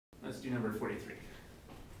Let's do number 43.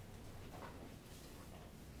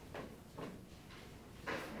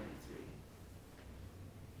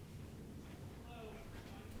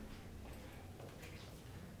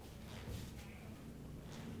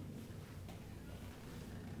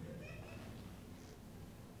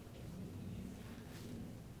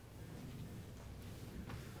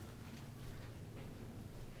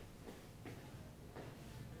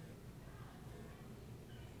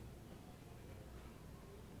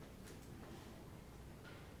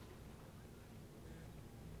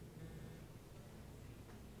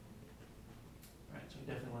 So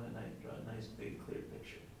we definitely want to draw a nice, big, clear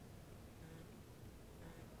picture.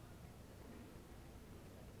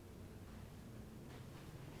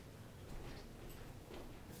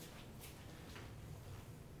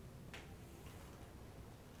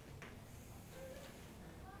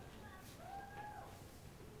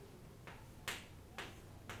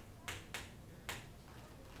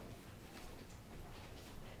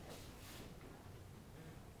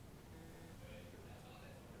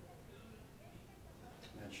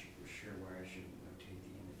 Sure where I should rotate the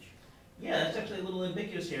image. Yeah, that's actually a little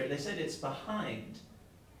ambiguous here. They said it's behind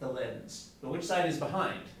the lens. But which side is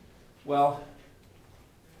behind? Well,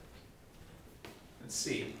 let's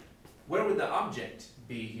see. Where would the object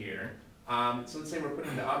be here? So let's say we're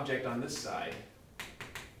putting the object on this side.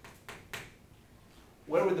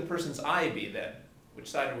 Where would the person's eye be then? Which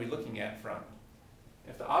side are we looking at from?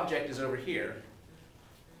 If the object is over here,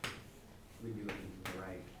 We'd be looking to the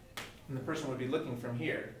right. and the person would be looking from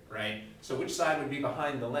here, right? So which side would be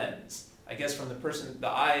behind the lens? I guess from the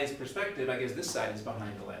eye's perspective, I guess this side is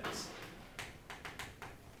behind the lens.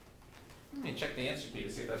 Let me check the answer key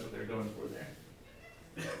to see if that's what they're going for there.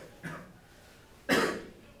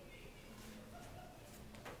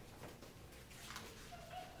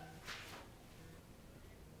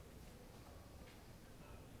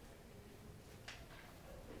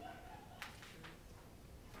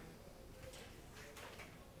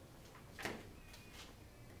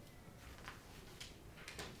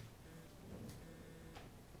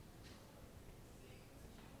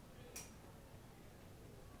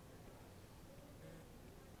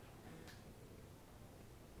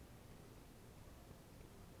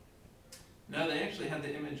 No, they actually had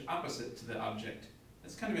the image opposite to the object.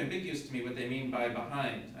 It's kind of ambiguous to me what they mean by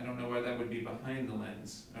behind. I don't know where that would be behind the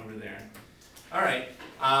lens over there. All right,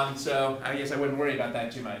 so I guess I wouldn't worry about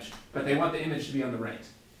that too much. But they want the image to be on the right.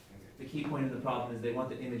 The key point of the problem is they want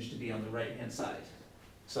the image to be on the right-hand side.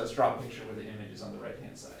 So let's draw a picture where the image is on the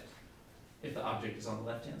right-hand side, if the object is on the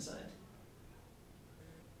left-hand side.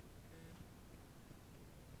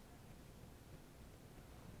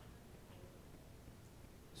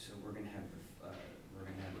 So we're gonna have the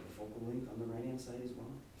focal length on the right hand side as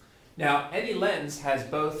well? Now, any lens has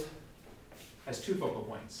two focal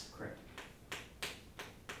points. Correct.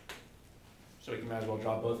 So we might as well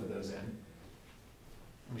draw both of those in.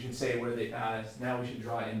 We should say where they, now we should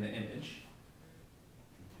draw in the image.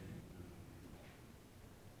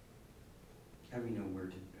 How do we know where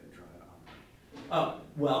to draw it on?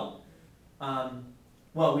 Oh,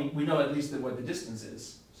 well, we know at least what the distance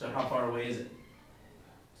is. So how far away is it?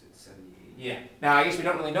 Is it 78? Yeah. Now, I guess we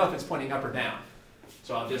don't really know if it's pointing up or down.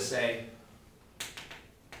 So I'll just say,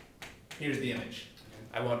 here's the image.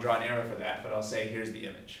 Okay. I won't draw an arrow for that, but I'll say, here's the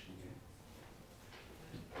image.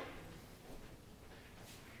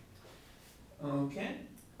 Okay.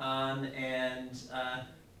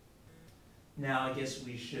 Now I guess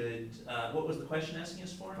we should, what was the question asking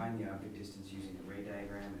us for? Find the object distance using a ray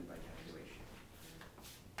diagram and by calculation.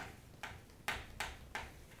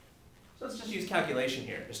 So let's just use calculation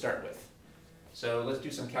here to start with. So let's do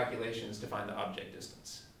some calculations to find the object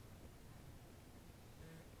distance.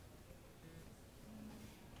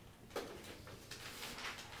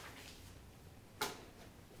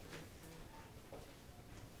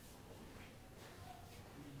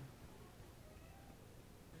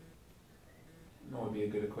 What would be a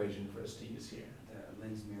good equation for us to use here? The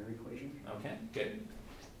lens mirror equation. Okay, good.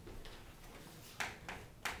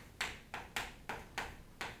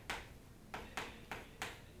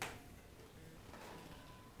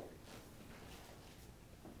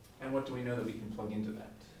 And what do we know that we can plug into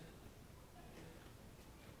that?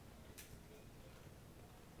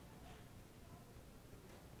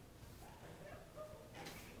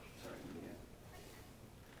 Sorry, yeah.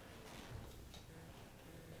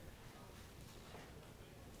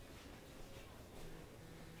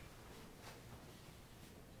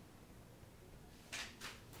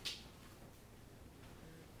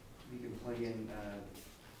 We can plug in the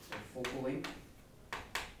focal length,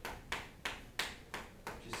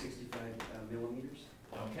 which is 65 millimeters.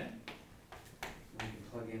 Okay. We can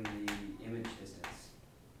plug in the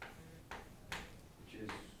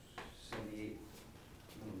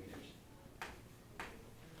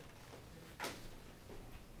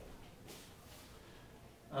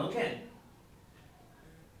Okay.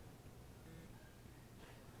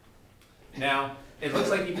 Now, it looks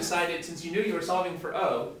like you decided, since you knew you were solving for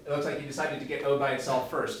O, it looks like you decided to get O by itself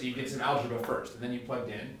first. So you did some algebra first, and then you plugged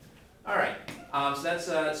in. All right.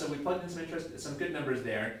 So we plugged in some good numbers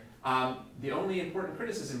there. The only important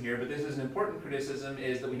criticism here, but this is an important criticism,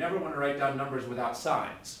 is that we never want to write down numbers without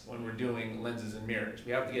signs when we're doing lenses and mirrors.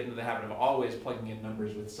 We have to get into the habit of always plugging in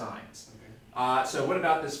numbers with signs. Okay. So what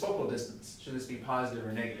about this focal distance? Should this be positive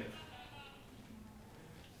or negative?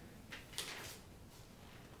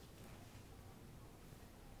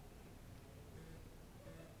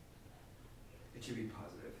 It should be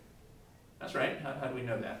positive. That's right. How do we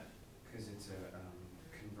know that? Because it's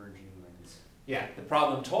a converging lens. Yeah, the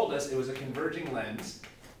problem told us it was a converging lens,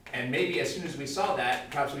 and maybe as soon as we saw that,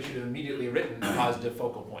 perhaps we should have immediately written a positive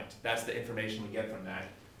focal point. That's the information we get from that.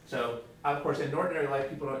 So, of course, in ordinary life,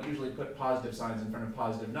 people don't usually put positive signs in front of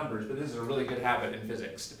positive numbers, but this is a really good habit in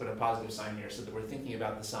physics, to put a positive sign here so that we're thinking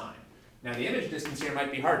about the sign. Now, the image distance here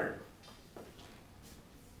might be harder.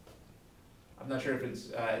 I'm not sure if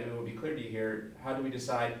it will be clear to you here. How do we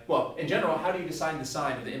decide, well, in general, how do you decide the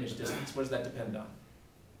sign of the image distance? What does that depend on?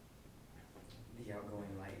 The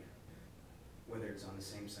outgoing light, whether it's on the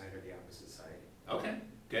same side or the opposite side. Okay,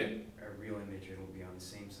 good. A real image, it'll be on the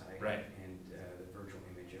same side. Right. And the virtual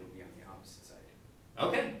image, it'll be on the opposite side.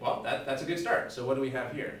 Okay, well, that's a good start. So what do we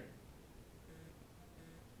have here?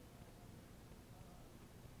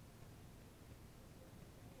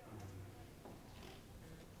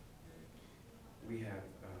 We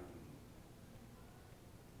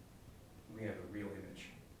have a real image.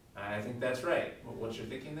 I think that's right. What's your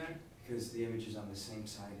thinking there? Because the image is on the same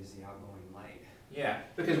side as the outgoing light. Yeah,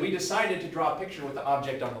 because we decided to draw a picture with the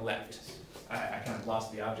object on the left. I kind of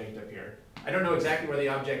lost the object up here. I don't know exactly where the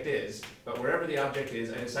object is, but wherever the object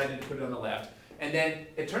is, I decided to put it on the left. And then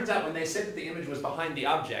it turns out when they said that the image was behind the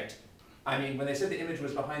object, when they said the image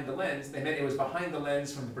was behind the lens, they meant it was behind the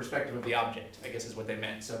lens from the perspective of the object, I guess is what they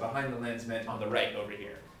meant. So behind the lens meant on the right over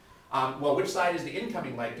here. Well, which side is the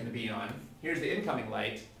incoming light going to be on? Here's the incoming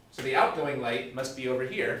light, so the outgoing light must be over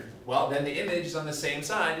here. Well, then the image is on the same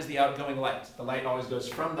side as the outgoing light. The light always goes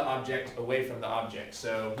from the object, away from the object.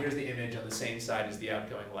 So here's the image on the same side as the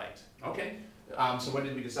outgoing light. Okay, so what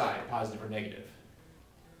did we decide, positive or negative?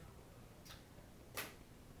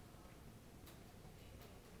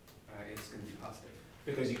 It's going to be positive.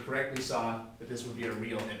 Because you correctly saw that this would be a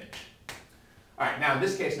real image. All right, now in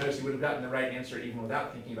this case, notice you would have gotten the right answer even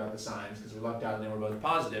without thinking about the signs, because we lucked out and they were both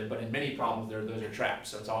positive, but in many problems, those are traps,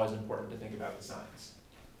 so it's always important to think about the signs.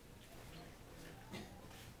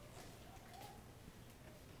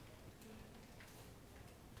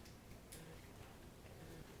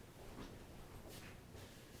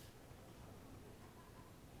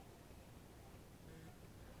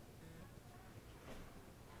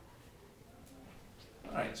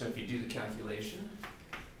 All right, so if you do the calculation,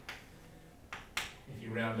 if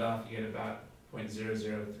you round off, you get about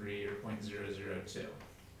 0.003 or 0.002.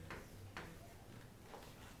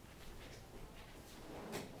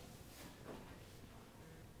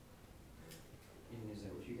 And is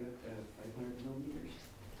that what you got, 500 millimeters?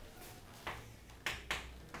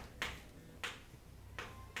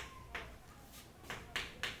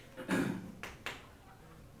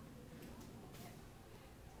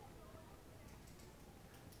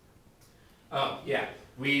 Oh, yeah.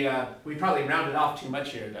 We probably rounded off too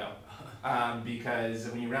much here, though, because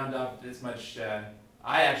when you round off this much, I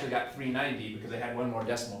actually got 390 because I had one more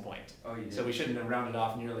decimal point. Oh, you did? So we shouldn't have rounded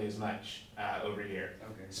off nearly as much over here.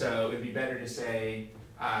 Okay. So it'd be better to say,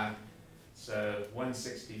 so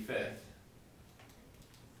 1/65th,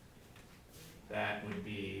 that would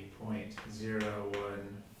be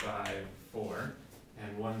 0.0154,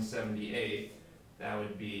 and 1/78th, that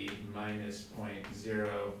would be minus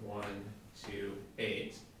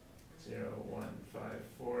 0.0128.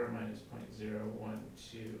 0.154 minus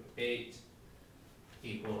 0.0128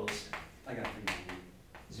 equals I got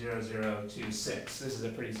 390. 0.026. This is a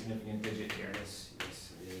pretty significant digit here. Yes,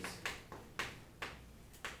 yes, it is.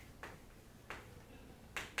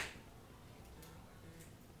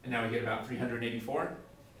 And now we get about 384.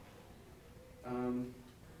 I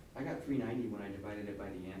got 390 when I divided it by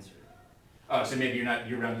the answer. Oh, so maybe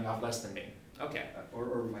you're rounding off less than me. Okay.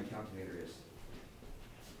 Or my calculator is.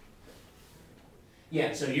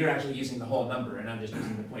 Yeah, so you're actually using the whole number, and I'm just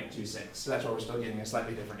using the 0.26. So that's why we're still getting a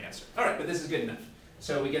slightly different answer. All right, but this is good enough.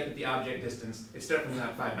 So we get that the object distance, it's definitely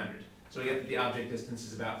not 500. So we get that the object distance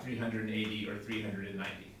is about 380 or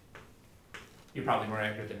 390. You're probably more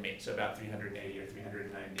accurate than me, so about 380 or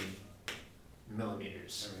 390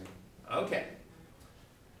 millimeters. All right. Okay.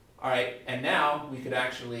 All right, and now we could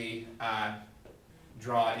actually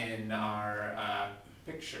draw in our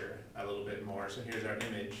picture a little bit more. So here's our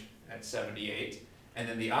image at 78, and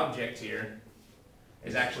then the object here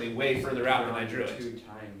is actually way further out than I drew it. 2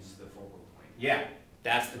 times the focal point. Yeah,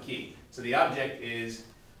 that's the key. So the object is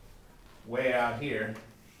way out here.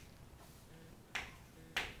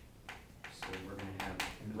 So we're going to have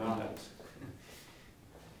In modeled. modeled.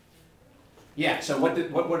 Yeah, so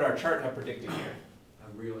what would our chart have predicted here?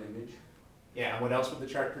 A real image, Yeah, and what else would the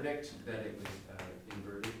chart predict? that it was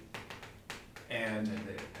inverted, And and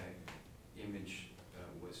the image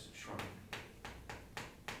was shrunk.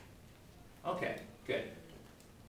 okay, good.